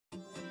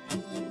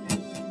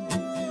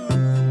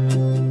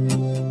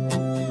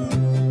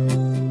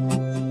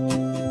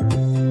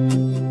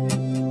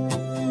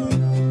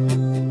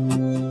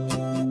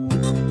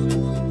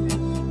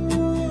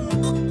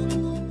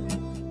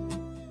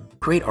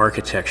great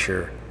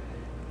architecture,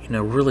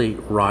 really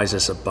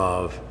rises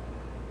above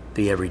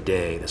the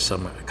everyday,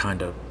 some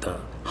kind of the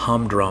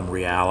humdrum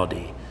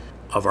reality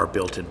of our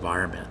built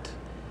environment,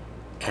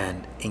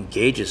 and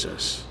engages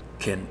us,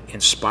 can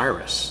inspire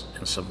us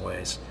in some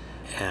ways,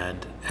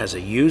 and as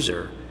a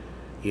user,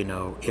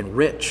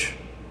 enrich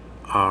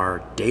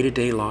our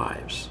day-to-day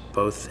lives,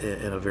 both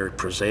in a very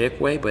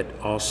prosaic way, but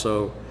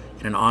also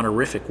in an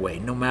honorific way,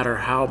 no matter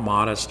how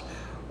modest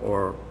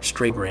or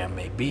straight program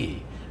may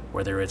be,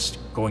 whether it's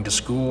going to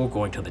school,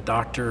 going to the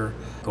doctor,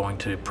 going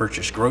to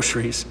purchase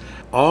groceries.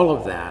 All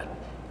of that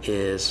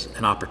is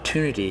an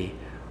opportunity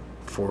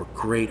for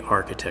great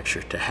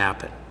architecture to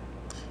happen.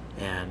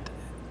 And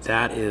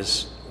that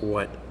is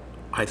what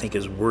I think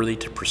is worthy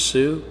to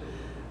pursue.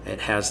 It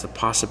has the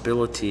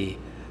possibility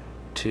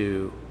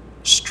to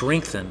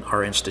strengthen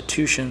our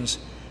institutions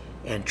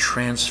and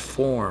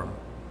transform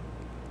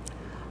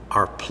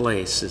our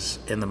places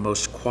in the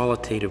most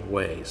qualitative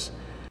ways.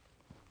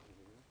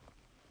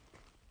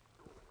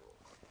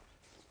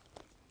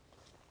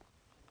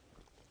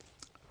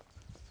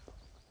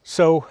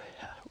 So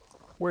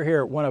we're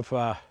here at one of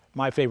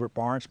my favorite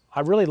barns. I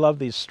really love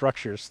these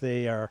structures.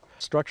 They are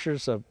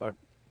structures of a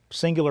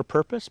singular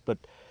purpose, but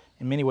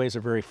in many ways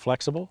are very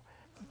flexible.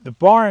 The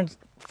barn,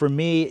 for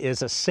me,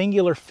 is a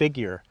singular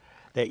figure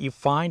that you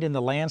find in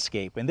the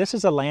landscape. And this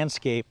is a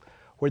landscape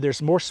where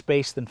there's more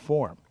space than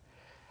form.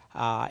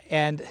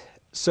 And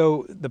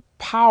so the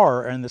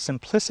power and the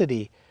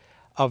simplicity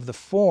of the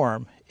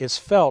form is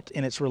felt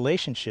in its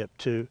relationship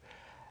to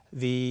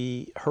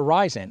the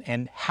horizon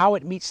and how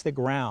it meets the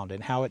ground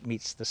and how it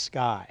meets the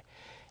sky.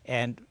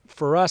 And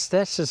for us,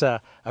 this is a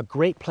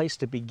great place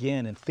to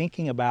begin in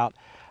thinking about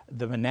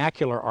the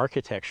vernacular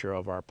architecture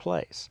of our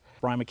place.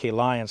 Brian McKay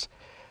Lyons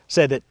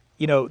said that,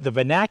 the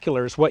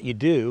vernacular is what you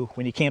do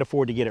when you can't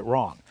afford to get it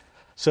wrong.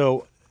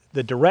 So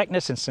the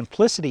directness and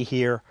simplicity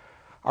here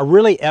are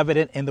really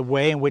evident in the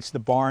way in which the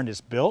barn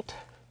is built.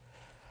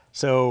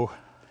 So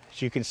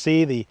as you can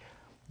see,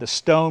 the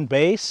stone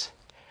base,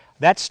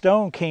 that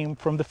stone came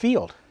from the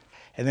field.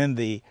 And then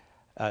the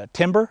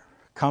timber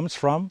comes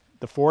from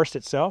the forest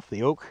itself,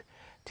 the oak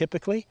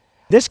typically.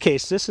 In this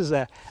case, this is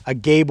a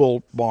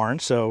gable barn,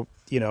 so,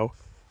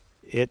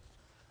 it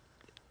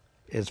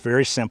is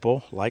very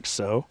simple, like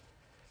so.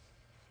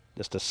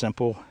 Just a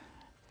simple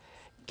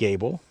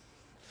gable.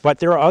 But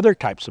there are other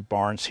types of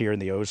barns here in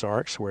the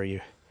Ozarks where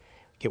you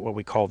get what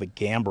we call the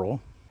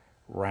gambrel,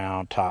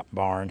 round top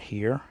barn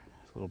here,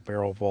 little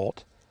barrel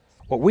vault.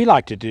 What we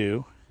like to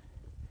do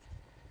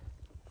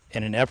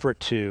in an effort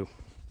to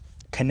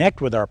connect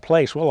with our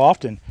place, we'll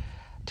often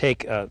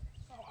take a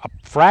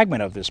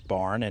fragment of this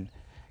barn and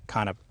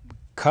kind of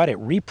cut it,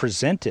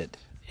 represent it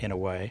in a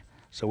way.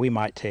 So we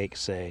might take,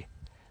 say,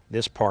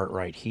 this part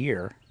right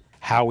here,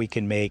 how we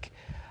can make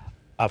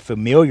a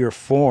familiar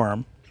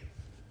form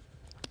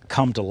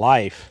come to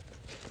life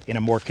in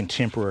a more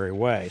contemporary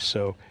way.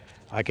 So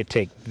I could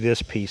take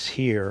this piece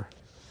here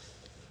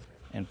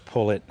and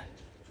pull it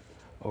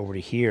over to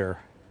here.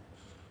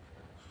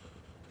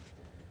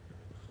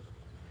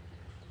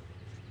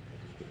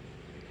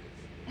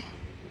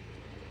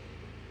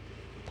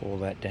 Pull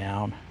that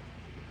down.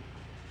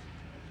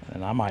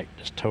 And I might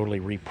just totally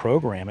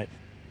reprogram it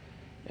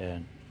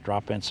and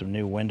drop in some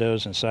new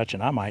windows and such,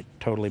 and I might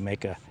totally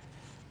make a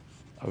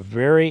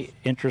very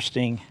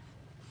interesting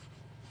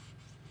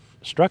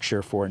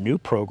structure for a new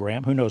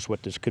program. Who knows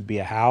what this could be?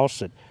 A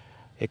house.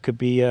 It could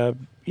be it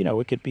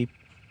could be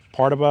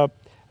part of a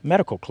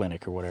medical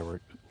clinic or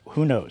whatever.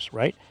 Who knows,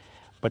 right?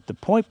 But the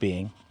point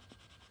being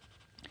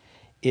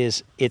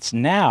is it's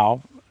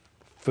now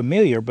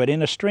familiar, but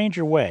in a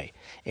stranger way,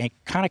 and it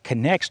kind of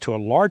connects to a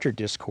larger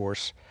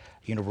discourse,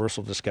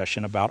 universal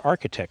discussion about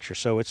architecture.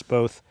 So it's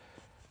both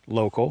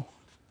local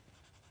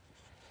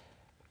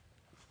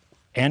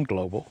and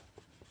global,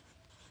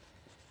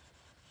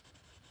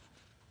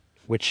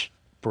 which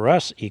for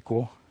us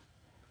equal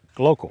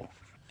global.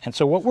 And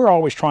so what we're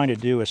always trying to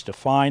do is to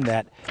find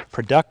that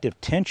productive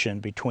tension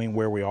between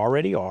where we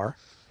already are,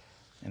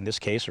 in this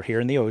case, or here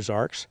in the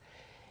Ozarks,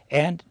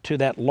 and to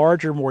that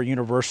larger, more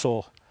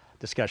universal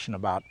discussion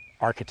about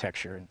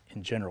architecture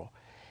in general.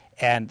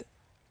 And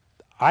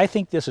I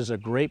think this is a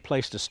great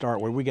place to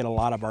start, where we get a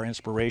lot of our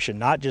inspiration,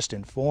 not just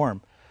in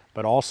form,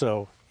 but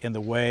also in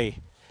the way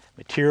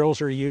materials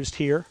are used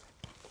here,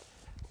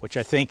 which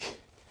I think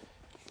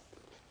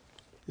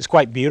is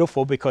quite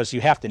beautiful because you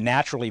have to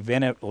naturally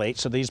ventilate.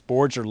 So these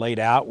boards are laid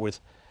out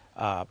with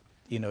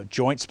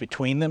joints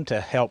between them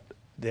to help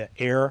the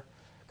air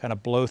kind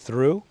of blow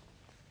through.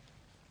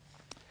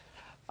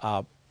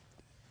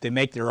 They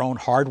make their own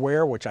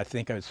hardware, which I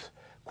think is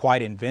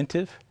quite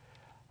inventive.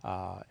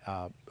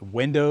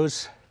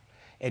 Windows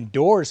and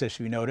doors, as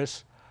you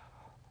notice,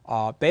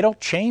 they don't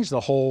change the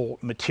whole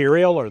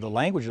material or the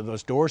language of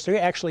those doors. They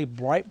actually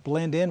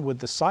blend in with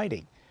the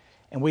siding,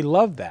 and we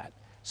love that.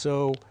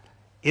 So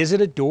is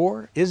it a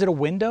door? Is it a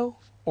window?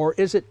 Or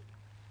is it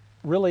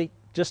really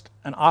just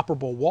an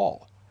operable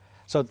wall?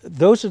 So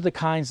those are the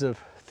kinds of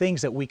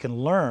things that we can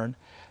learn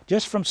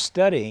just from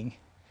studying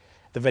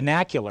the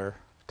vernacular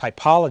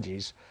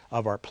typologies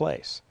of our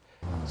place.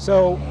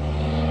 So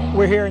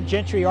we're here in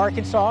Gentry,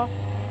 Arkansas.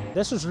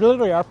 This is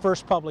literally our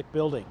first public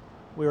building.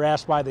 We were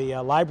asked by the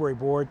library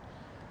board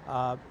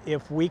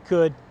if we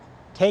could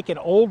take an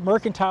old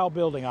mercantile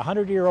building, a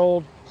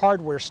 100-year-old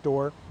hardware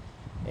store,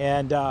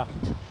 and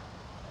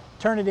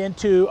turn it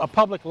into a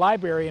public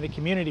library and a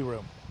community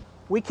room.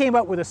 We came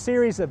up with a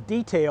series of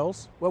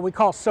details, what we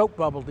call soap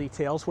bubble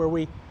details, where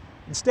we,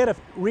 instead of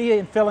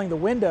re-infilling the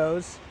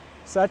windows,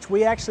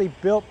 we actually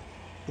built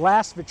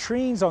glass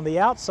vitrines on the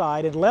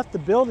outside and left the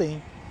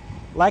building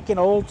like an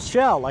old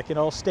shell, like an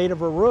old state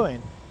of a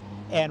ruin,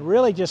 and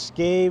really just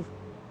gave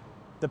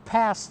the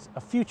past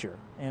a future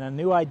and a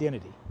new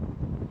identity.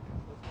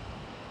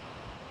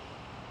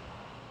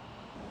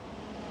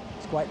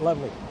 It's quite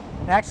lovely.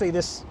 And actually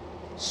this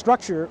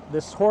structure,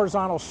 this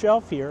horizontal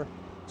shelf here,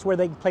 is where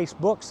they can place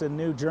books and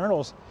new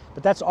journals,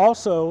 but that's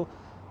also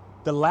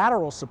the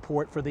lateral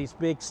support for these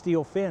big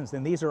steel fins,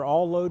 and these are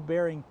all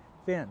load-bearing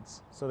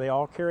fins, so they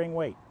all carrying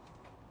weight.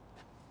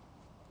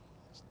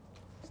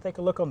 Let's take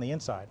a look on the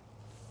inside.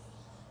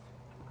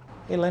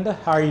 Hey Linda,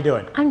 how are you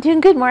doing? I'm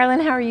doing good,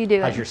 Marlon. How are you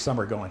doing? How's your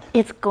summer going?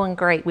 It's going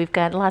great. We've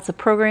got lots of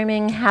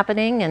programming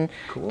happening and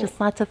Cool. just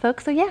lots of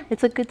folks. So yeah,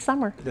 it's a good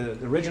summer.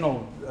 The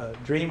original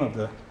dream of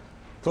the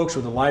folks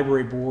with the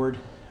library board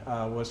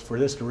was for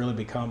this to really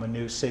become a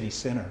new city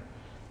center.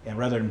 And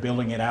rather than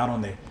building it out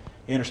on the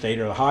interstate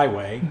or the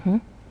highway,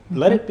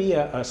 let it be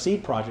a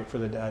seed project for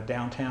the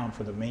downtown,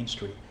 for the Main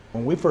Street.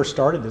 When we first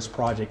started this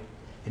project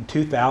in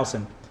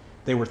 2000,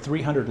 there were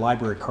 300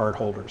 library card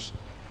holders.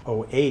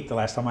 2008, the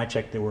last time I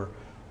checked, there were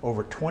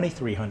over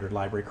 2,300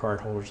 library card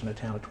holders in a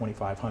town of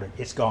 2,500.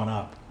 It's gone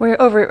up. We're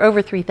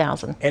over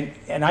 3,000.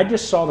 And I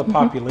just saw the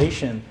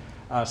population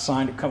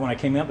sign when I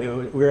came up.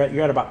 You're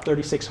at about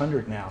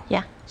 3,600 now.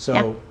 Yeah.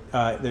 So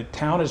the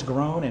town has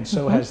grown, and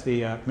so has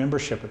the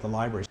membership at the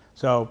libraries.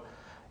 So,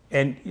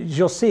 and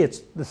you'll see,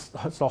 it's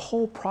a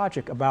whole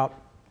project about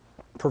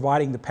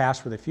providing the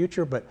past for the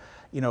future, but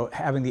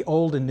having the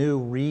old and new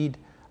read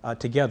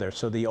together.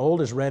 So the old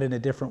is read in a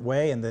different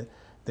way, and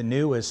the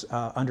new is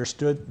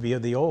understood via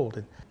the old.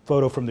 And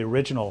photo from the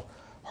original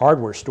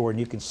hardware store, and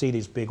you can see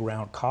these big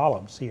round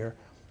columns here,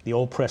 the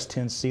old pressed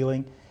tin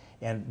ceiling,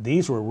 and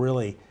these were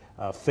really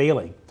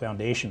failing,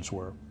 foundations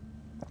were.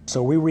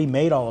 So we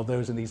remade all of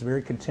those in these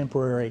very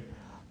contemporary,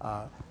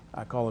 I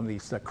call them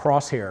these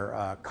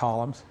crosshair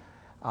columns,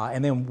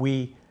 and then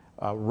we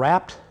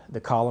wrapped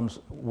the columns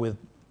with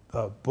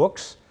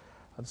books.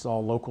 That's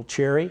all local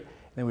cherry. And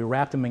then we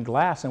wrapped them in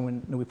glass,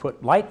 and we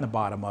put light in the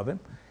bottom of it,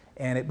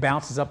 and it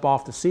bounces up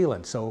off the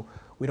ceiling. So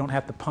we don't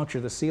have to puncture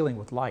the ceiling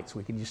with lights.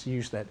 We can just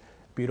use that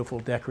beautiful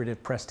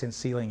decorative pressed tin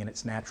ceiling in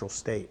its natural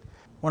state.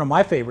 One of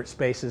my favorite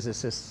spaces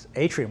is this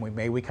atrium we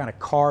made. We kind of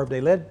carved, they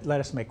let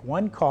us make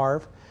one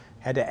carve,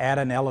 had to add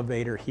an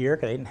elevator here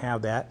because they didn't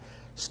have that.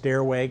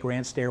 Stairway,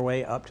 grand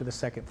stairway up to the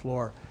second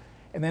floor.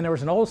 And then there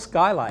was an old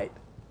skylight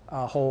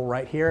hole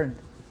right here, and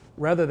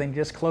rather than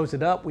just close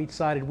it up, we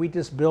decided we'd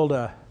just build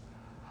a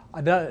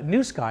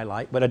new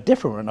skylight, but a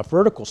different one, a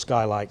vertical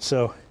skylight.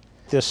 So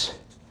this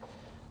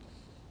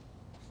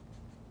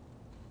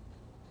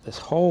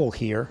hole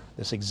here,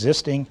 this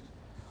existing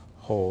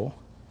hole,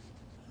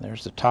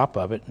 there's the top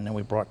of it, and then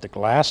we brought the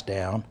glass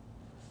down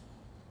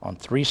on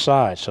 3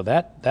 sides. So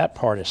that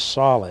part is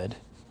solid.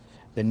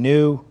 The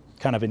new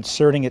kind of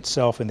inserting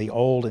itself in the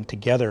old and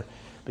together,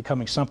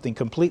 becoming something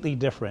completely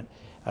different,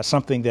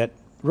 something that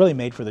really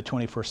made for the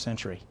 21st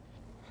century.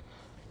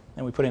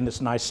 And we put in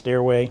this nice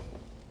stairway.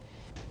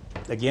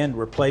 Again,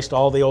 replaced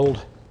all the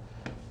old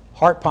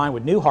heart pine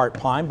with new heart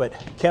pine, but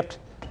kept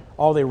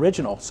all the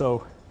original.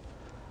 So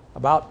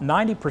about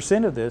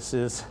 90% of this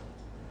is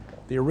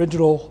the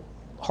original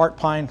heart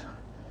pine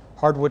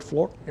hardwood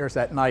floor. There's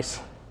that nice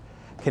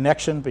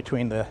connection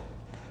between the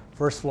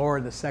first floor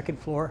and the second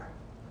floor.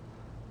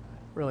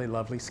 Really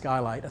lovely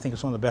skylight. I think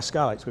it's one of the best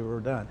skylights we've ever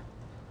done.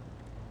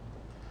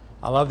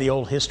 I love the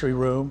old history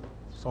room.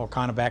 There's all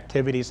kind of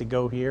activities that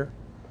go here.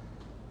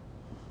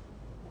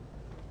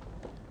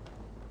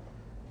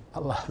 I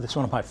love this,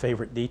 one of my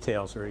favorite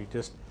details, where you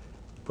just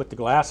put the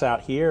glass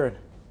out here and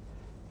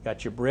you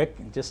got your brick,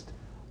 and just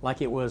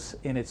like it was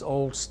in its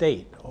old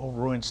state, old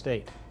ruined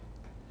state.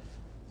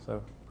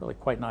 So really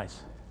quite nice.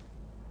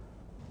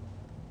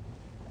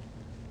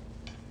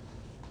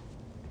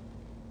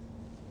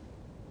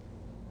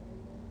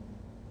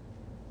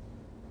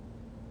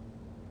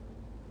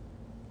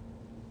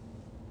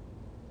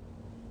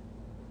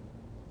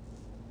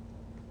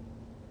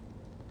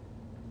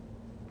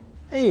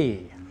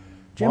 Hey,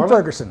 Jim Marlon?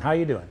 Ferguson, how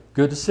you doing?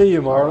 Good to see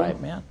you, Marlon. All right,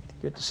 man.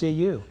 Good to see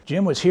you.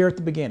 Jim was here at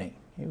the beginning.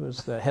 He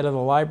was the head of the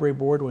library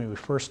board when we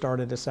first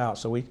started this out.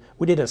 So we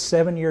did a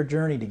 7-year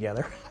journey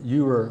together.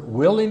 You were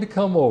willing to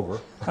come over,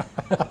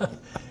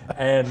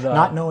 and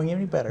Not knowing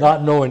any better.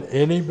 Not knowing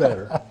any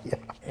better. Yeah.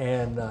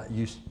 And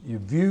you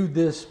viewed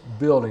this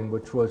building,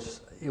 which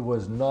was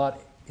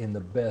not in the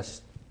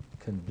best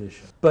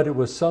condition, but it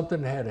was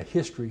something that had a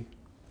history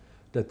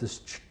that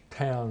this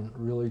town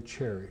really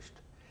cherished.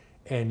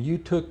 And you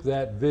took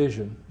that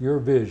vision, your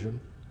vision,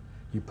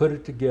 you put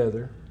it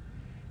together,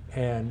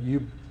 and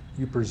you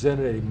You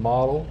presented a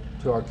model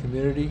to our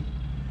community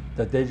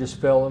that they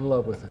just fell in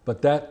love with it.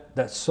 But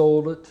that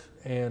sold it,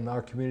 and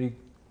our community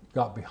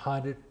got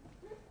behind it,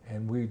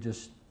 and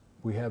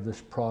we have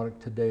this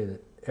product today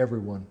that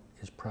everyone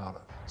is proud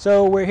of.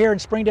 So we're here in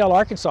Springdale,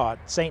 Arkansas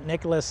at St.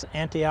 Nicholas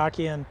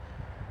Antiochian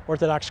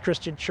Orthodox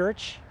Christian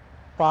Church,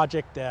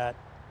 project that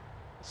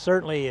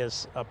certainly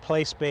is a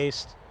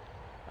place-based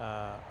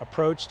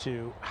approach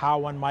to how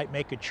one might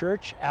make a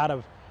church out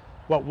of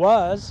what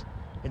was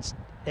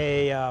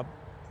a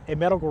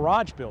metal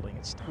garage building.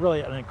 It's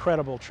really an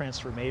incredible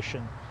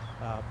transformation,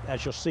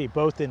 as you'll see,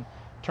 both in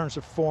terms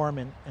of form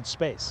and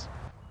space.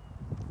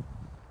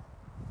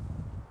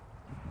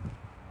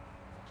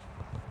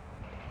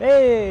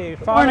 Hey,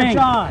 Father Morning.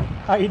 John,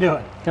 how you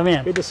doing? Come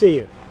in. Good to see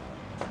you.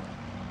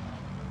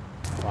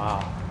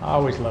 Wow, I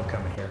always love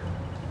coming here.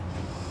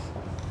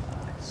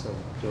 It's so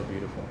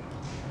beautiful.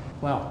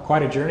 Well,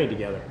 quite a journey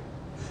together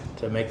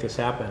to make this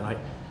happen. Like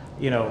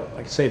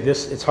I say,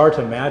 it's hard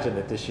to imagine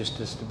that this used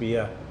to be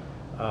a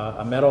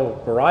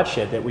metal garage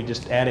shed that we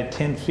just added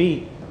 10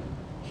 feet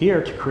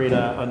here to create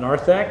a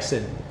narthex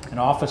and an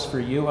office for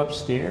you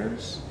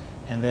upstairs,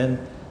 and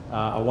then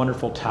a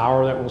wonderful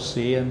tower that we'll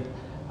see, and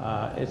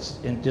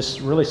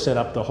just really set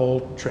up the whole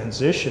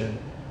transition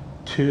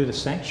to the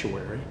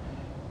sanctuary,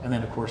 and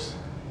then of course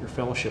your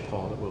fellowship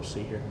hall that we'll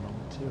see here in a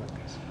moment too, I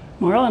guess.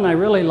 Marlon, I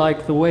really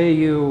like the way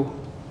you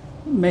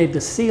made the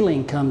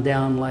ceiling come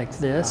down like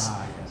this,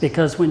 yes.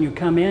 because when you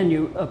come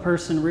in, a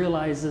person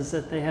realizes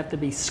that they have to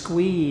be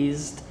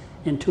squeezed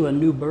into a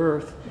new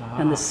birth,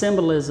 and the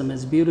symbolism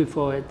is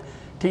beautiful.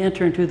 To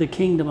enter into the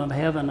kingdom of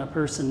heaven, a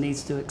person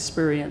needs to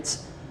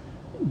experience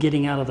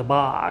getting out of the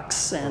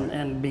box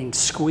and being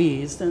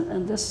squeezed,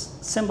 and this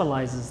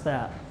symbolizes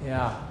that.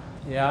 Yeah,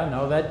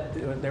 no, that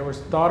there was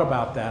thought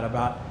about that,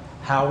 about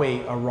how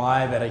we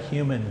arrive at a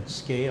human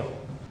scale.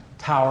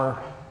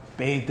 Tower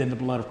bathed in the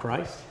blood of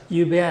Christ.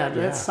 You bet.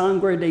 Yeah. That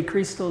Sangre de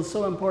Cristo is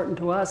so important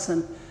to us.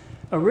 And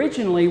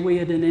originally we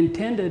had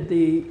intended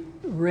the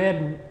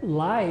red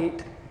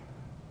light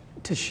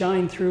to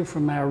shine through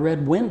from our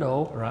red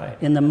window. Right.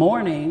 In the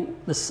morning,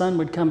 the sun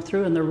would come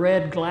through, and the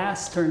red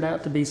glass turned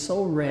out to be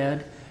so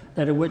red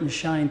that it wouldn't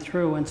shine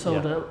through. And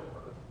so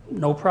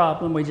no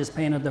problem, we just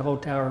painted the whole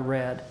tower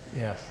red.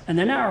 Yes. And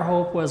then our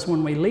hope was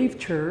when we leave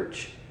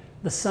church,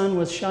 the sun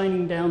was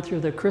shining down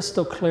through the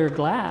crystal clear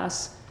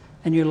glass,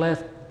 and you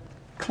left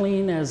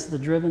clean as the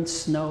driven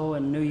snow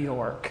in New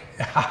York.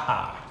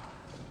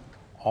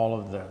 All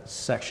of the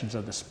sections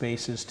of the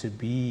spaces to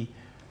be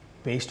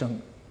based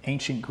on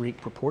ancient Greek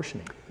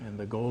proportioning and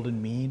the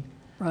golden mean,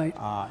 Right.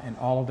 and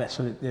all of that.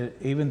 So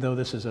that even though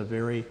this is a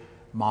very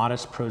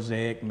modest,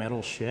 prosaic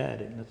metal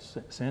shed, in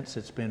a sense,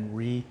 it's been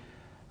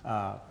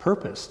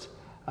repurposed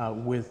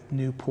with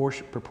new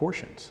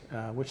proportions,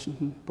 which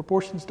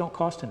proportions don't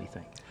cost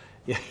anything.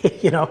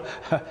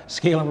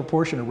 Scale and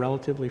proportion are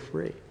relatively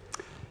free.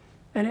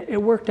 And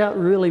it worked out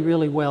really,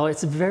 really well.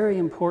 It's very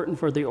important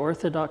for the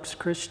Orthodox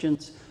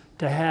Christians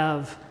to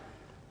have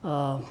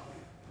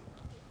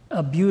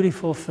a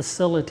beautiful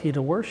facility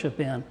to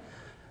worship in.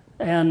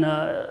 And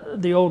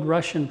the old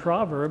Russian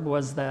proverb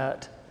was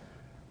that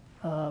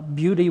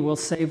beauty will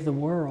save the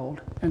world.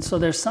 And so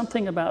there's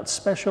something about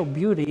special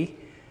beauty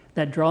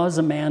that draws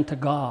a man to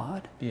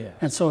God. Yes.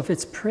 And so if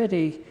it's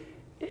pretty,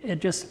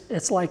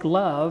 it's like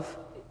love.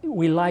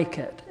 We like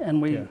it,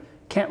 and we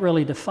can't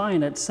really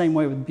define it, same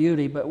way with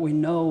beauty, but we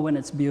know when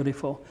it's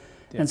beautiful.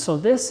 And so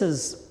this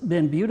has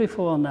been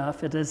beautiful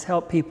enough. It has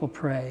helped people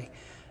pray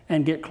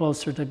and get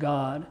closer to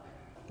God.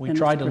 We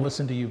tried to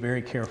listen to you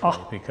very carefully,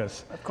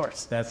 because of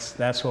course,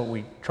 that's what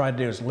we try to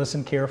do, is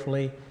listen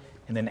carefully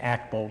and then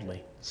act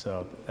boldly.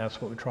 So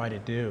that's what we try to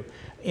do.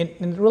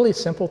 And really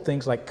simple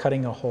things like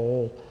cutting a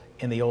hole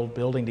in the old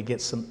building to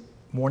get some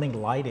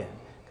morning light in,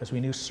 because we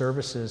knew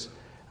services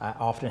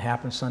often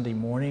happen Sunday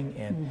morning,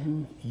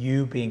 and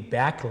you being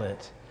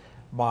backlit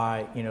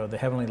by the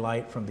heavenly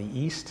light from the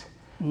east,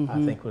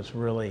 I think was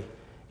really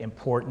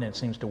important, and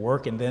seems to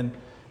work. And then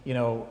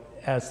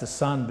as the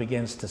sun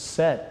begins to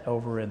set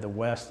over in the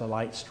west, the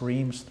light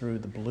streams through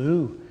the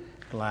blue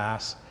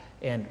glass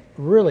and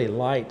really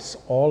lights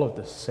all of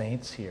the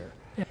saints here.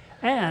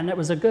 And it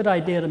was a good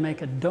idea to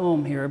make a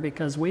dome here,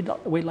 because we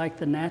like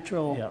the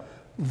natural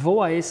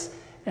voice,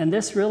 and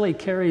this really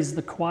carries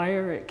the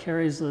choir, it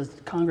carries the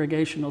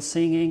congregational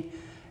singing,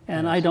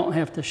 and I don't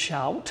have to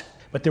shout.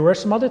 But there were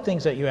some other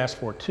things that you asked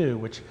for too,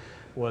 which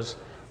was,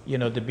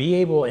 to be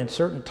able, in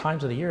certain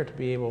times of the year, to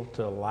be able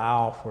to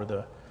allow for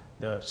the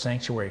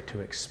sanctuary to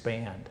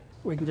expand.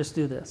 We can just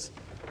do this.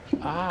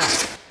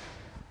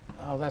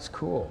 Oh, that's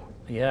cool.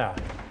 Yeah.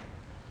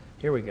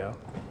 Here we go.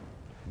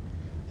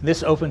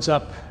 This opens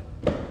up,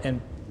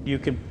 and you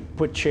can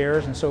put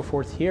chairs and so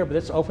forth here, but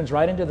this opens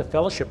right into the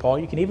fellowship hall.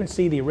 You can even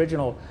see the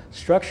original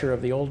structure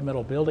of the old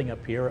metal building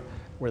up here,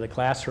 where the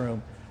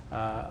classroom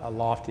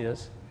loft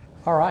is.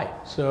 All right,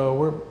 so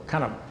we're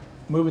kind of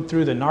moving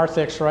through the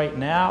narthex right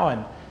now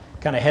and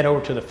kind of head over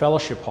to the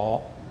fellowship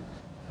hall.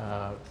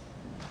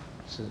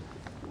 This is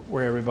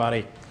where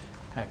everybody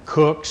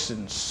cooks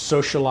and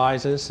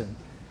socializes and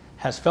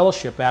has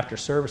fellowship after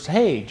service.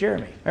 Hey,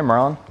 Jeremy. Hey,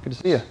 Marlon. Good to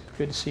see you.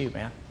 Good to see you,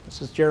 man.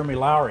 This is Jeremy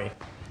Lowry.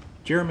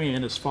 Jeremy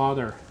and his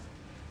father,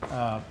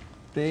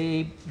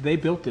 they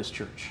built this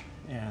church,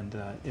 and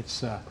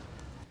it's a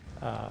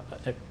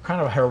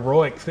kind of a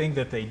heroic thing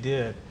that they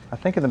did. I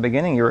think in the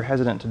beginning you were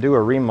hesitant to do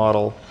a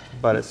remodel,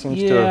 but it seems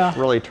to have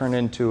really turned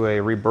into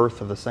a rebirth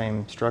of the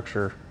same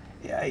structure.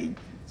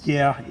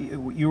 Yeah,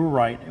 you were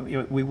right.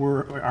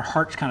 Our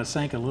hearts kind of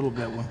sank a little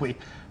bit when we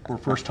were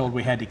first told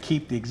we had to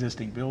keep the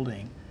existing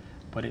building,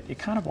 but it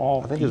kind of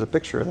all. I think there's a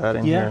picture of that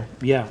in here.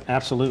 Yeah,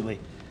 absolutely.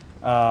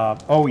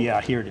 Oh yeah,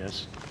 here it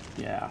is.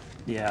 Yeah.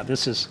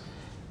 This is,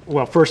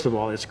 well, first of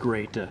all, it's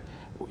great. It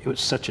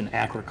was such an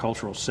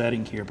agricultural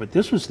setting here, but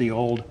this was the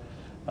old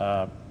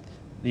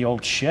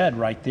shed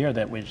right there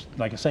that was,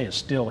 like I say, is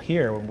still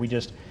here. When we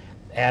just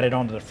added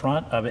onto the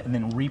front of it and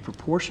then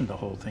reproportioned the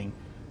whole thing,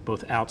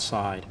 both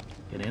outside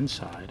and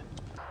inside.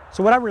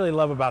 So what I really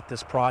love about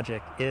this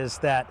project is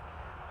that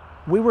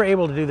we were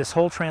able to do this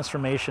whole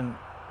transformation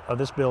of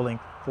this building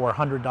for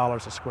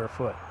 $100 a square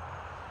foot.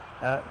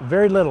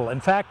 Very little. In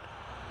fact,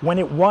 when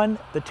it won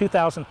the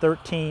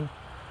 2013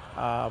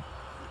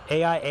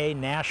 AIA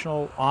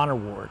National Honor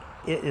Award,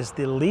 it is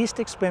the least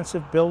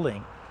expensive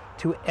building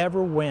to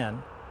ever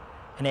win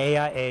an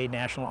AIA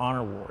National Honor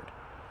Award.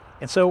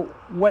 And so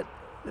what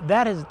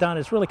that has done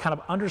is really kind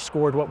of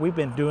underscored what we've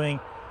been doing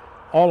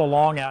all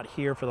along out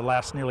here for the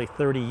last nearly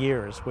 30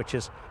 years, which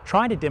is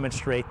trying to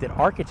demonstrate that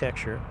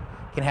architecture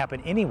can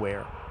happen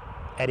anywhere,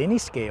 at any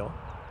scale,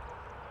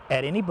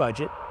 at any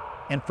budget,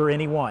 and for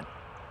anyone.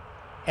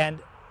 And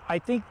I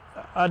think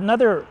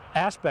another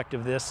aspect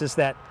of this is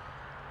that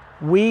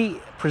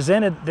we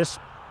presented this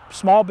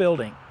small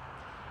building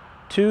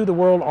to the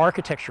World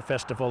Architecture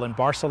Festival in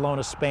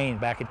Barcelona, Spain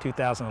back in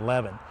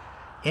 2011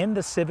 in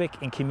the civic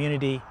and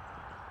community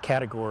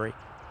category.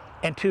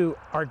 And to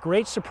our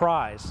great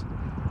surprise,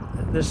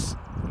 this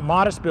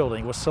modest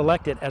building was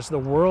selected as the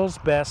world's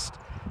best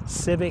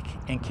civic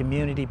and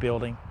community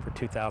building for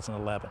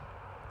 2011.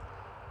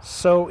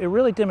 So it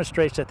really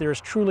demonstrates that there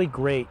is truly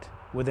great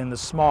within the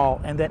small,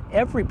 and that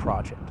every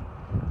project,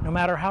 no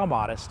matter how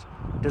modest,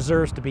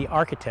 deserves to be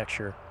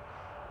architecture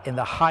in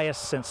the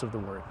highest sense of the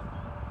word.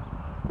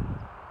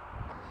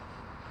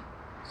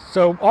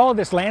 So all of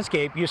this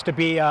landscape used to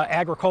be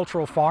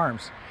agricultural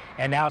farms,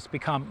 and now it's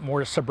become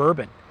more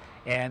suburban.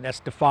 And that's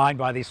defined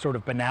by these sort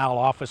of banal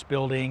office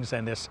buildings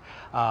and this,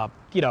 what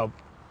do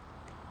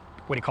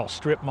you call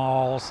strip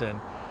malls and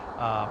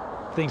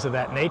things of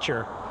that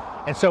nature.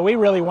 And so we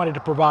really wanted to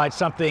provide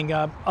something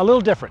a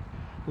little different,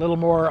 a little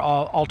more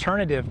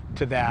alternative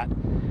to that,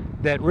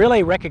 that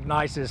really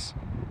recognizes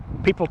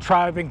people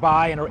driving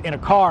by in a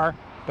car,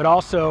 but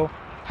also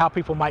how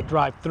people might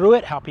drive through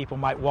it, how people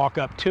might walk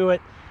up to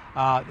it.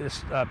 This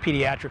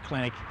pediatric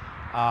clinic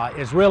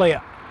is really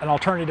an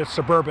alternative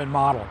suburban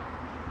model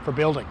for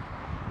building.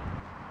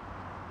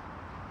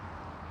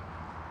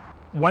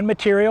 One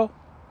material,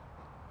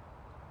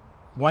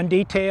 one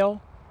detail,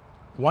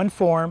 one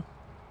form,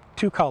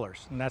 two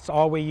colors, and that's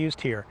all we used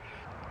here.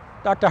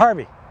 Dr.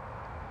 Harvey,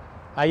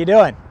 how you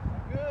doing?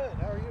 Good.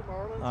 How are you,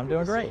 Marlon? I'm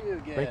doing great.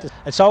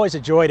 It's always a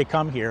joy to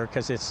come here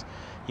because it's,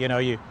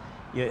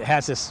 it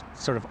has this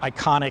sort of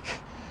iconic,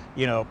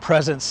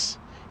 presence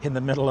in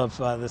the middle of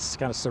this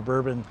kind of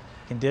suburban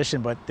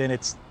condition, but then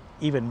it's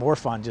even more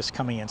fun just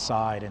coming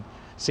inside and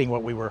seeing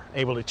what we were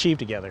able to achieve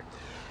together.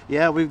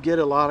 Yeah, we get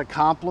a lot of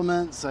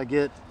compliments. I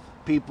get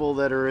people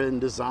that are in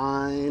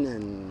design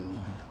and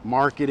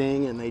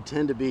marketing, and they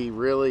tend to be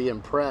really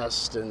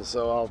impressed. And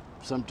so I'll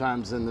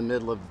sometimes in the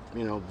middle of,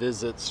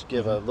 visits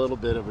give a little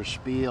bit of a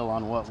spiel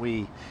on what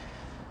we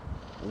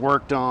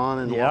worked on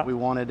and what we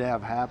wanted to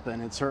have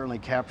happen. It certainly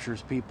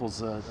captures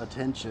people's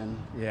attention.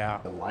 Yeah.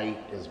 The light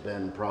has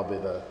been probably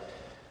the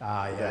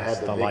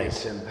the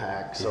biggest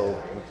impact. So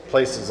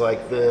places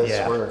like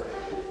this where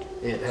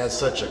it has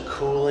such a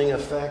cooling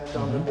effect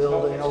on the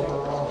building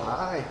overall.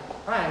 Hi.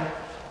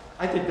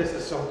 I think this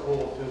is so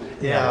cool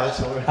too. Yeah.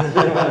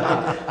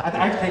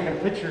 I've taken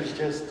pictures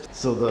just.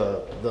 So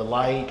the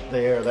light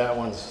there, that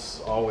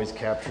one's always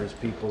captures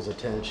people's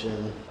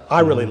attention.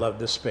 I really love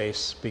this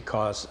space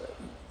because,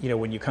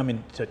 when you come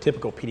into a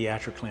typical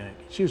pediatric clinic,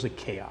 it's usually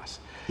chaos.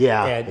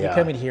 Yeah. And you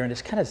come in here and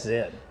it's kind of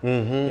zen.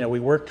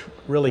 We worked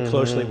really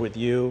closely with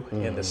you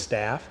and the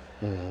staff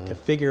to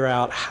figure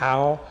out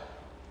how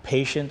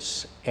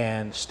patients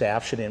and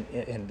staff should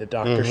and the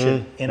doctor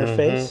should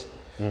interface.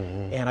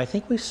 And I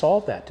think we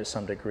solved that to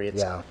some degree.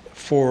 It's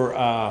for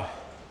I've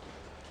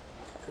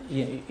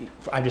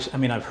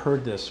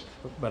heard this,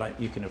 but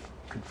you can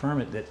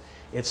confirm it, that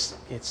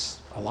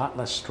it's a lot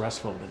less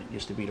stressful than it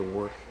used to be to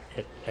work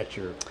at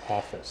your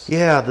office.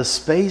 Yeah, the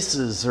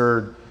spaces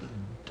are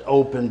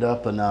opened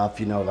up enough,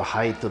 the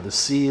height of the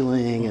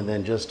ceiling and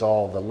then just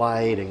all the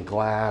light and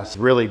glass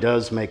really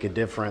does make a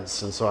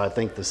difference. And so I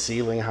think the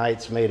ceiling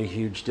heights made a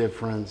huge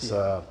difference.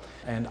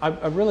 And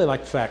I really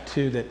like the fact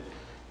too that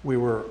we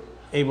were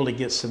able to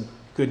get some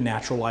good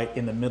natural light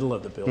in the middle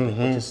of the building,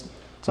 which is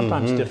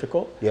sometimes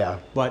difficult. Yeah.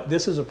 But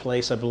this is a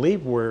place, I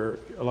believe, where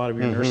a lot of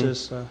your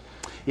nurses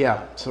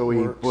Yeah, so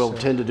we will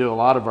tend to do a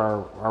lot of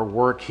our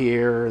work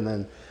here, and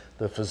then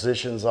the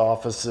physicians'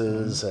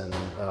 offices, and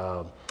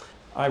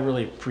I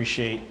really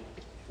appreciate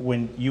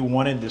when you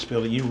wanted this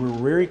building, you were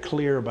very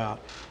clear about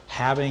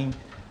having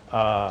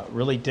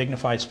really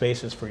dignified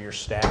spaces for your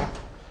staff,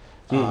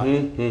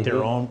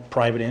 their own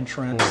private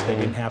entrance. They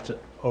didn't have to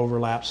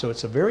overlap, so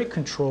it's a very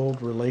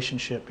controlled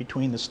relationship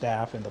between the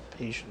staff and the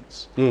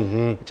patients,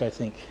 which I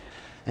think.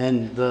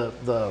 And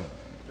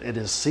it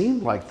has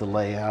seemed like the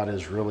layout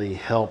has really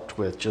helped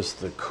with just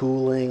the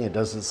cooling. It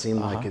doesn't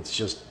seem like it's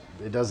just,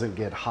 it doesn't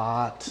get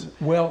hot.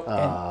 Well,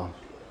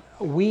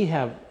 and we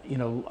have, you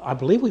know, I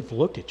believe we've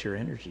looked at your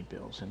energy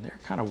bills, and they're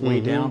kind of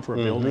way down for a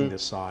building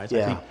this size.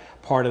 I think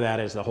part of that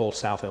is the whole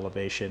south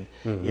elevation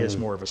is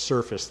more of a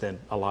surface than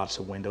a lot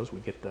of windows. We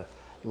get the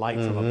light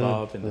from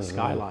above and the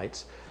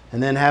skylights.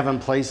 And then having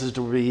places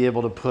to be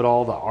able to put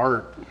all the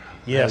art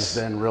has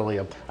been really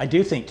a... I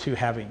do think, too,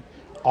 having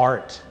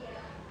art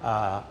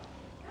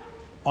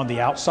on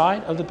the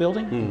outside of the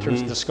building in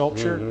terms of the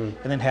sculpture, and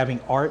then having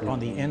art on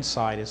the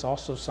inside is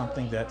also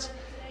something that's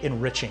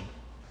enriching.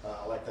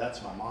 Like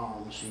that's my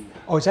mom. She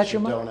is that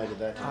your mom? Donated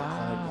that to the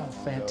fund.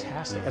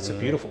 Fantastic. That's a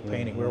beautiful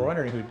painting. We were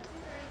wondering who...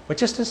 But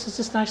just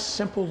this nice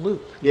simple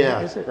loop.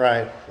 Yeah, is it?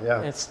 right.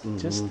 Yeah. It's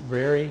just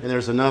very... And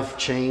there's enough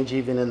change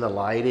even in the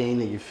lighting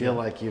that you feel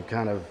like you've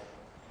kind of,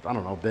 I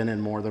don't know, been in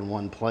more than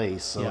one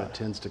place. So it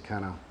tends to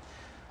kind of,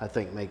 I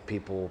think, make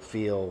people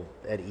feel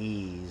at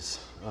ease.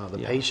 The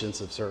patients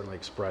have certainly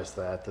expressed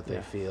that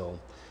they feel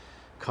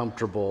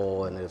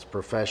comfortable, and it's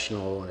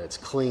professional, and it's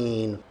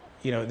clean.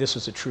 You know, this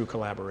was a true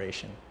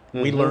collaboration.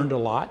 We learned a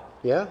lot.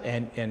 Yeah.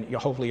 And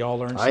hopefully y'all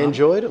learned some. I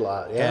enjoyed it a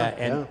lot,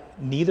 and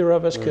neither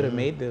of us could have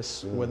made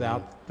this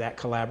without that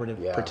collaborative,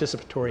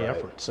 participatory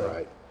effort.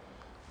 So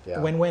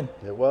win-win.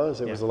 It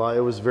was. It was a lot.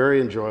 It was a very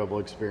enjoyable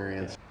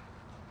experience.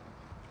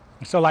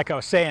 So like I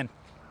was saying,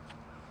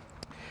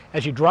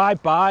 as you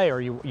drive by or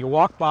you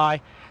walk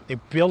by, the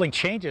building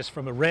changes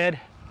from the red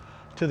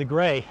to the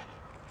gray.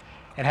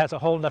 It has a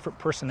whole different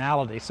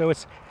personality. So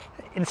it's,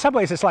 in some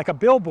ways, it's like a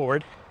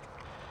billboard,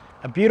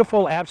 a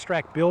beautiful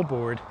abstract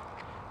billboard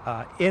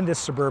in this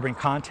suburban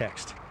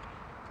context.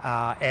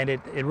 And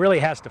it really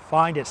has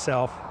defined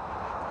itself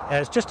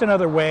as just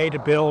another way to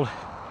build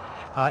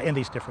in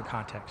these different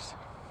contexts.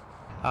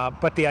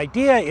 But the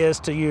idea is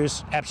to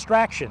use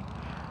abstraction,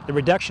 the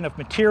reduction of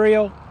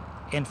material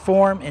and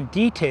form and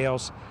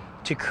details,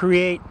 to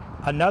create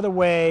another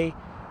way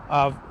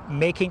of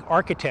making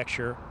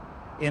architecture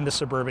in the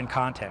suburban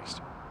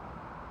context.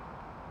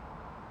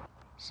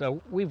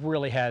 So we've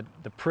really had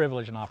the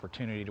privilege and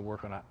opportunity to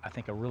work on, I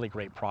think, a really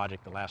great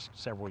project the last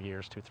several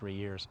years, 2-3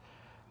 years,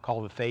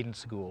 called the FAY Design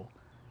School.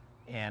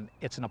 And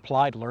it's an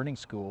applied learning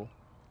school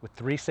with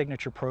 3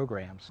 signature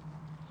programs.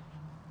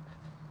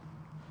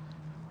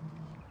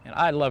 And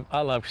I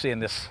love seeing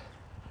this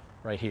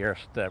right here.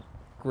 The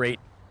great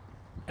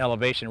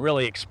elevation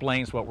really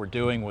explains what we're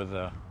doing with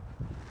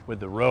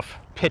the roof.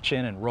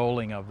 Pitching and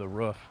rolling of the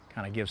roof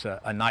kind of gives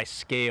a nice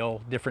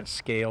scale, different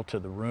scale to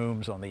the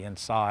rooms on the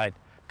inside,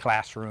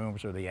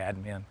 classrooms or the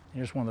admin.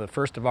 Here's one of the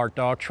first of our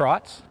dog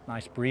trots.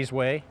 Nice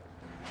breezeway.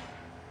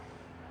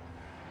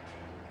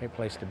 Great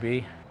place to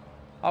be.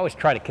 I always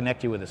try to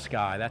connect you with the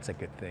sky. That's a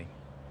good thing.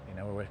 You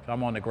know, if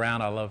I'm on the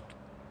ground, I love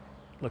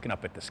looking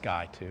up at the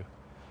sky too.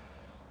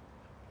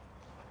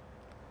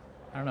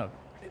 I don't know.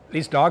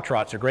 These dog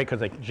trots are great because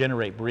they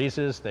generate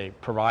breezes. They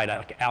provide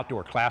an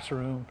outdoor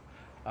classroom.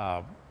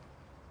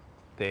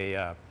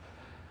 They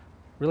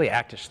really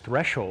act as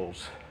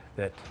thresholds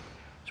that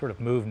sort of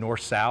move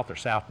north-south or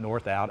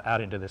south-north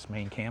out into this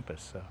main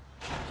campus. So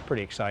it's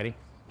pretty exciting.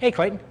 Hey,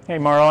 Clayton. Hey,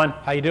 Marlon.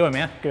 How you doing,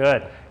 man?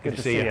 Good. Good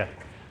to see you.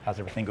 How's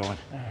everything going?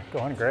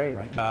 Going great.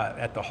 Right.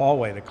 At the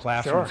hallway, the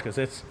classrooms, because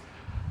it's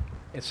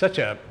such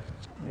a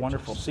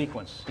wonderful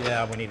sequence.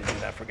 Yeah, we need to do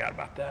that. I forgot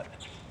about that.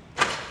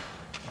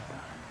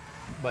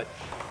 But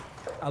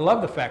I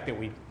love the fact that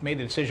we made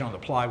the decision on the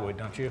plywood,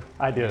 don't you?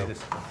 I do.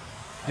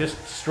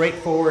 Just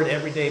straightforward,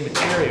 everyday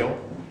material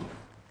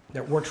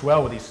that works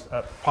well with these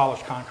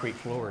polished concrete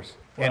floors.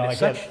 Well, and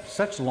it's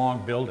such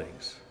long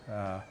buildings.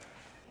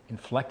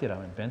 Inflected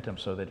them and bent them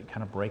so that it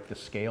kind of break the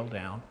scale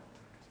down.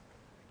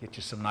 Get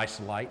you some nice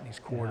light in these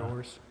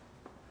corridors.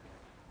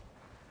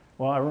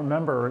 Well, I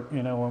remember,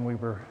 you know, when we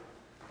were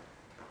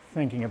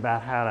thinking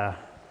about how to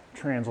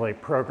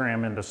translate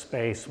program into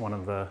space, one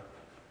of the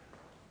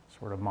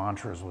sort of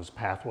mantras was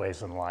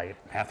pathways and light.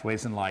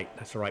 Pathways and light,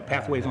 that's right.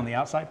 Pathways on the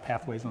outside,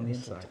 pathways on the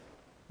inside.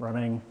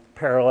 Running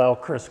parallel,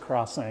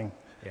 crisscrossing.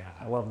 Yeah.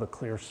 I love the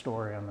clear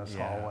story on this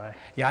hallway.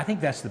 Yeah, I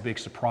think that's the big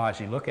surprise.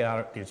 You look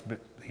at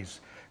these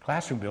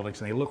classroom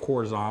buildings and they look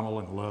horizontal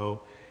and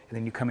low, and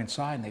then you come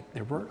inside and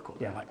they're vertical.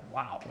 You're like,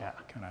 wow,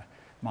 kind of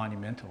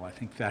monumental. I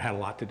think that had a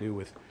lot to do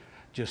with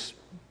just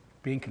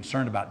being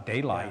concerned about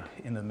daylight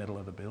in the middle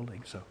of the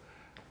building. So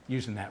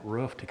using that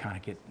roof to kind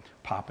of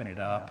popping it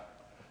up,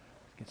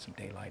 get some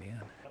daylight in.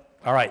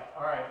 All right.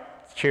 All right.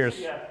 Cheers.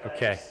 Yeah,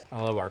 okay.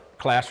 I love our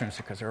classrooms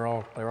because they're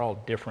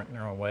all different in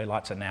their own way.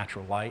 Lots of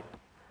natural light.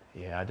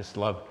 Yeah, I just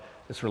love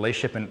this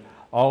relationship, and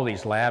all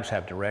these labs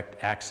have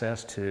direct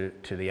access to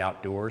the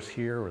outdoors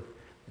here, with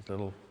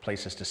little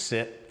places to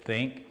sit,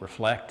 think,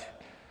 reflect.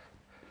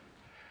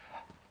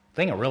 The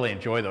thing I really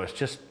enjoy though is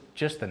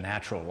just the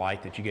natural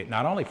light that you get,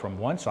 not only from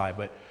one side,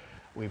 but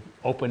we've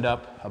opened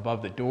up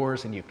above the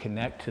doors and you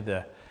connect to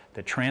the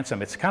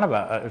transom. It's kind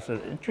of it's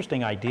an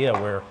interesting idea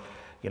where,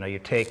 you know, you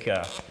take,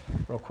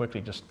 real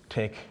quickly, just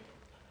take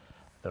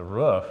the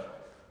roof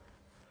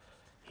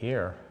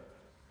here,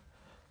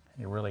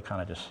 and you're really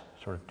kind of just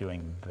sort of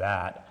doing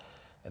that.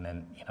 And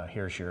then, you know,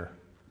 here's your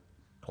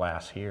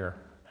glass here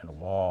and a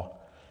wall,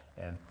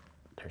 and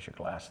there's your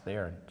glass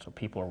there. And so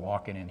people are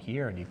walking in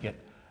here and you get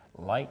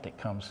light that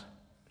comes,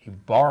 you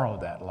borrow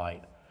that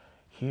light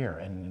here,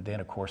 and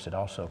then of course it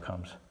also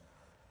comes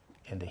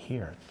into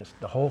here. Just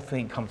the whole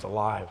thing comes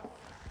alive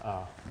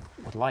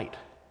with light.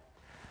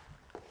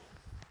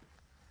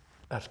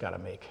 That's got to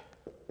make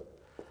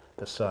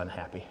the sun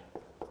happy.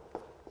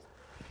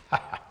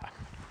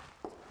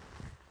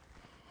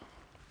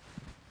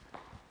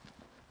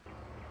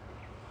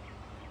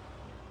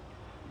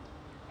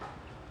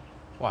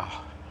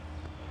 Wow.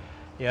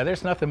 Yeah,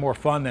 there's nothing more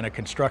fun than a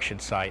construction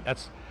site.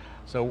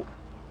 So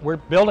we're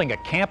building a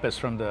campus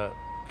from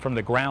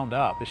the ground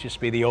up. This used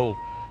to be the old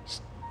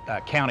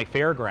county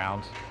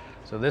fairgrounds.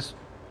 So this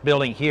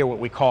building here, what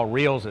we call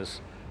Reels, is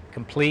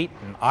complete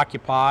and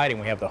occupied, and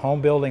we have the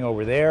home building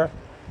over there.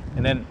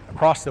 And then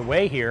across the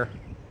way here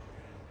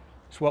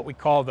is what we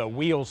call the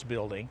Wheels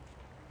building.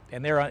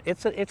 And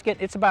it's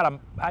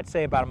about I'd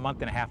say about a month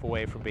and a half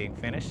away from being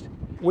finished.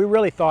 We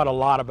really thought a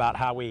lot about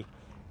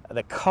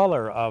the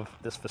color of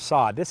this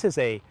facade. This is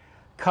a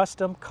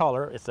custom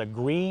color. It's a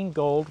green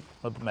gold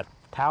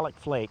metallic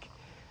flake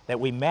that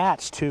we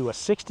matched to a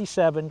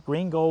 '67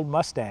 green gold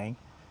Mustang,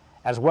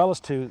 as well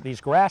as to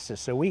these grasses.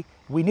 So we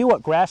knew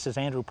what grasses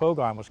Andrew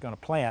Pogon was going to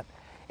plant,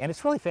 and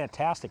it's really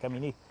fantastic. I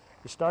mean, you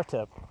start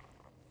to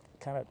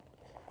kind of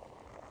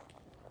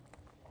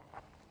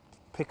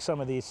pick some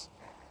of these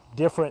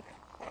different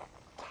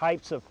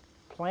types of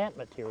plant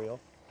material,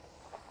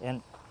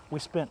 and we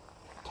spent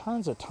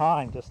tons of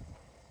time just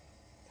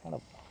kind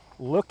of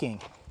looking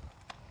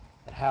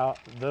at how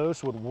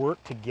those would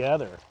work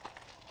together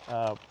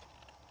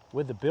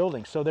with the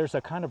building. So there's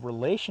a kind of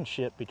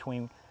relationship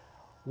between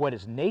what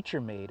is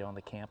nature-made on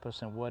the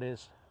campus and what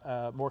is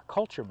more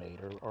culture-made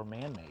or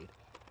man-made.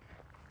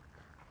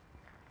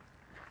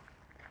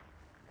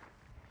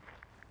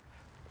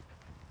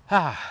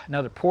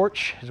 Another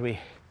porch as we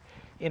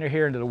enter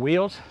here into the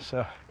Wheels. So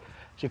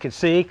as you can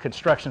see,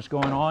 construction's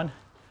going on.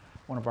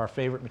 One of our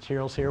favorite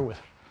materials here with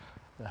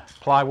the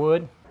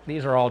plywood.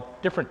 These are all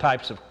different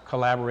types of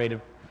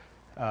collaborative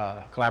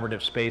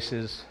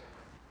spaces,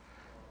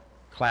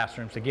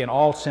 classrooms, again,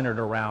 all centered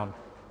around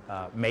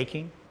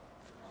making.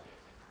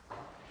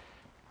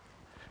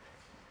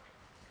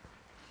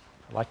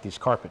 I like these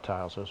carpet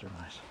tiles, those are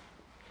nice.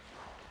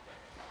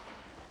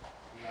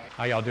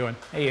 How y'all doing?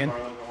 Hey, Ian.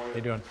 Marlon, how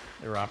you doing?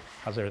 Hey, Rob.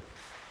 How's everything?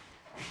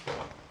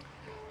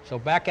 So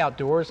back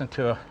outdoors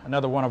into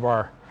another one of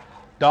our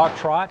dog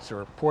trots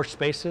or porch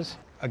spaces.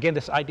 Again,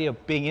 this idea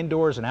of being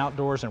indoors and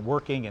outdoors and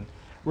working, and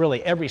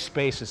really every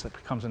space that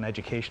becomes an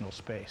educational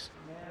space.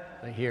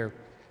 Here,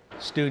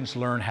 students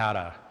learn how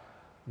to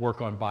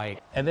work on bike.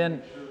 And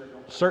then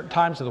certain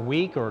times of the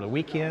week or the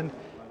weekend,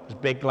 these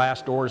big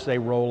glass doors, they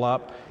roll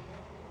up.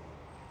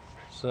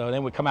 So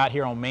then we come out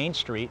here on Main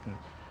Street,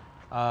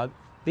 and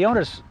the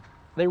owners,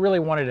 they really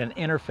wanted an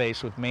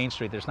interface with Main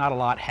Street. There's not a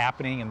lot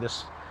happening in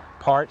this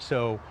part,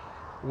 so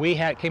we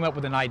came up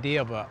with an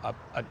idea of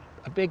a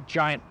big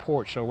giant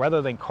porch. So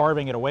rather than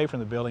carving it away from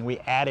the building, we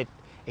added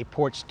a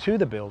porch to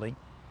the building.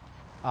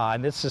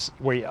 And this is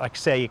where, like I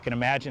say, you can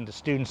imagine the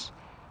students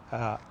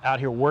out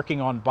here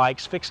working on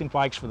bikes, fixing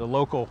bikes for the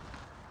local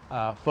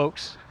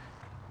folks.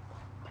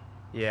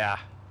 Yeah,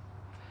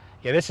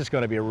 this is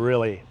going to be a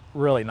really,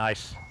 really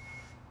nice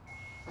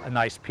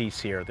piece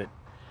here that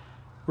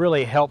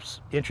really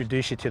helps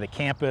introduce you to the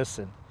campus,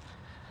 and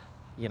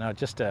you know,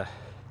 just a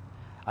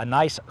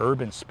nice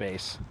urban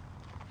space.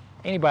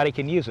 Anybody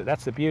can use it.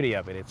 That's the beauty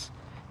of it.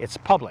 It's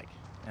public,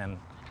 and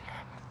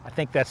I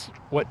think that's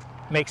what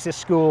makes this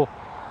school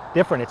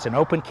different. It's an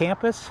open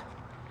campus,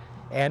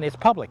 and it's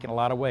public in a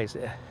lot of ways.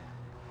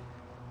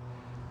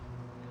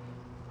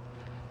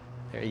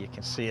 There you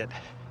can see it.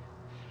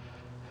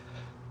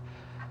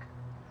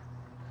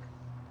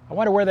 I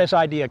wonder where this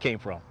idea came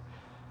from.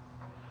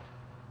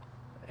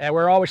 And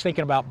we're always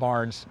thinking about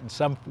barns in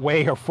some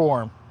way or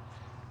form,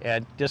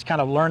 and just kind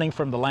of learning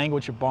from the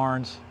language of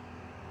barns,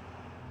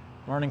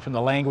 learning from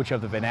the language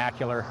of the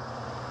vernacular.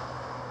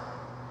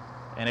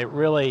 And it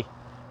really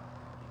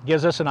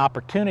gives us an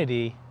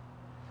opportunity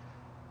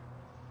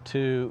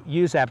to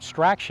use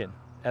abstraction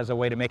as a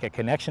way to make a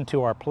connection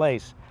to our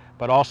place,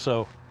 but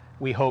also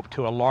we hope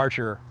to a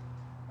larger,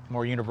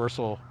 more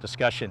universal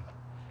discussion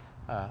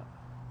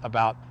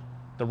about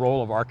the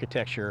role of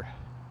architecture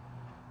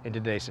in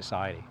today's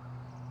society.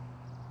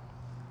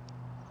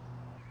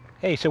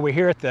 Hey, so we're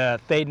here at the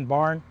Thaden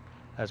Barn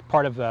as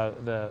part of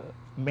the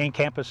main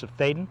campus of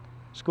Thaden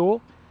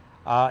School.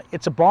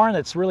 It's a barn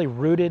that's really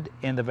rooted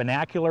in the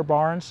vernacular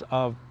barns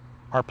of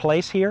our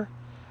place here,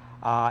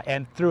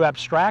 and through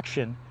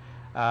abstraction,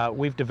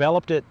 we've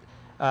developed it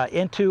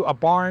into a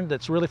barn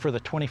that's really for the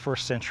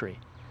 21st century.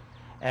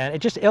 And it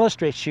just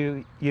illustrates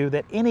you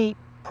that any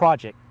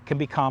project can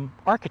become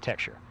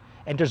architecture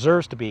and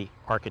deserves to be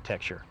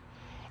architecture.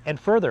 And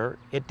further,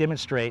 it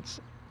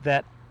demonstrates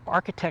that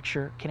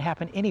architecture can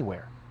happen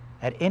anywhere,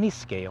 at any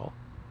scale,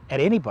 at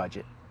any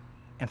budget,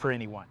 and for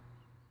anyone.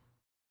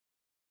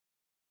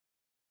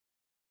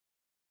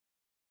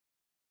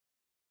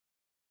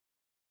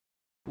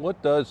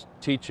 What does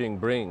teaching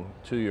bring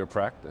to your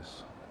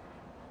practice?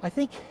 I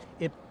think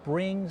it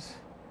brings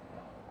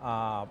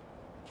a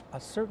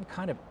certain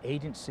kind of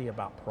agency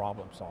about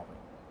problem solving.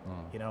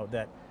 You know,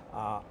 that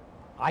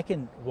I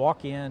can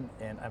walk in,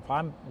 and if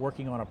I'm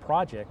working on a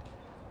project,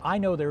 I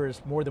know there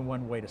is more than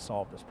one way to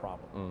solve this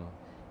problem.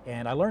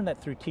 And I learned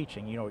that through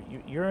teaching. You know,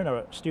 you're in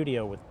a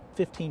studio with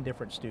 15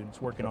 different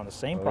students working on the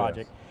same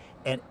project,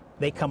 and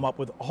they come up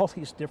with all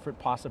these different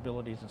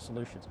possibilities and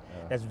solutions.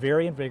 That's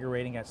very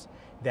invigorating.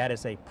 That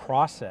is a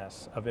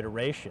process of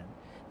iteration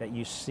that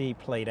you see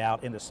played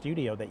out in the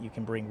studio that you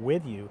can bring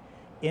with you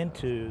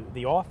into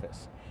the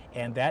office.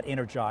 And that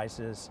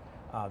energizes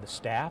the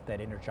staff, that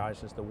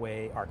energizes the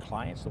way our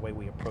clients, the way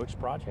we approach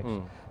projects.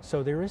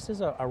 So there is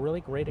a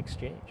really great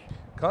exchange.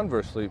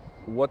 Conversely,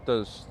 what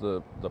does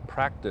the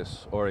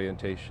practice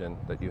orientation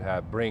that you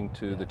have bring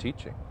to the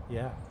teaching?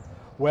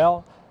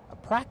 Well,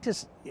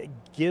 practice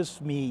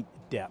gives me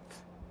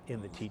depth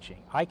in the teaching.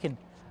 I can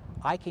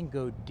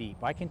go deep.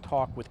 I can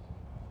talk with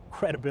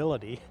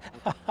credibility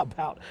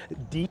about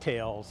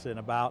details and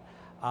about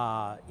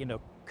you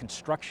know,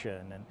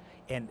 construction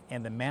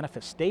and the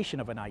manifestation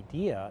of an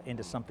idea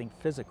into something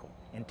physical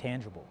and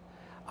tangible,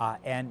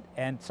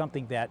 and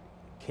something that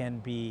can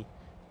be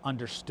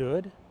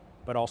understood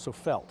but also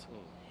felt.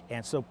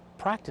 And so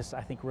practice,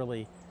 I think,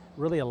 really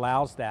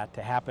allows that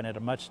to happen at a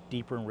much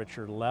deeper and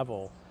richer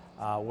level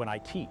when I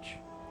teach.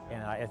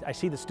 And I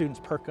see the students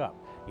perk up,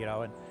 you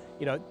know, and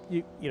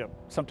you know,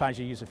 sometimes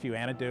you use a few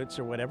anecdotes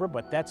or whatever,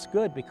 but that's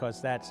good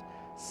because that's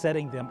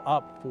setting them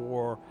up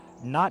for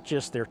not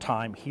just their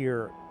time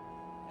here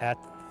at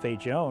Fay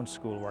Jones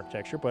School of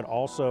Architecture, but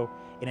also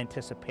in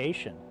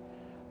anticipation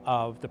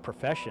of the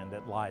profession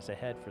that lies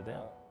ahead for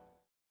them.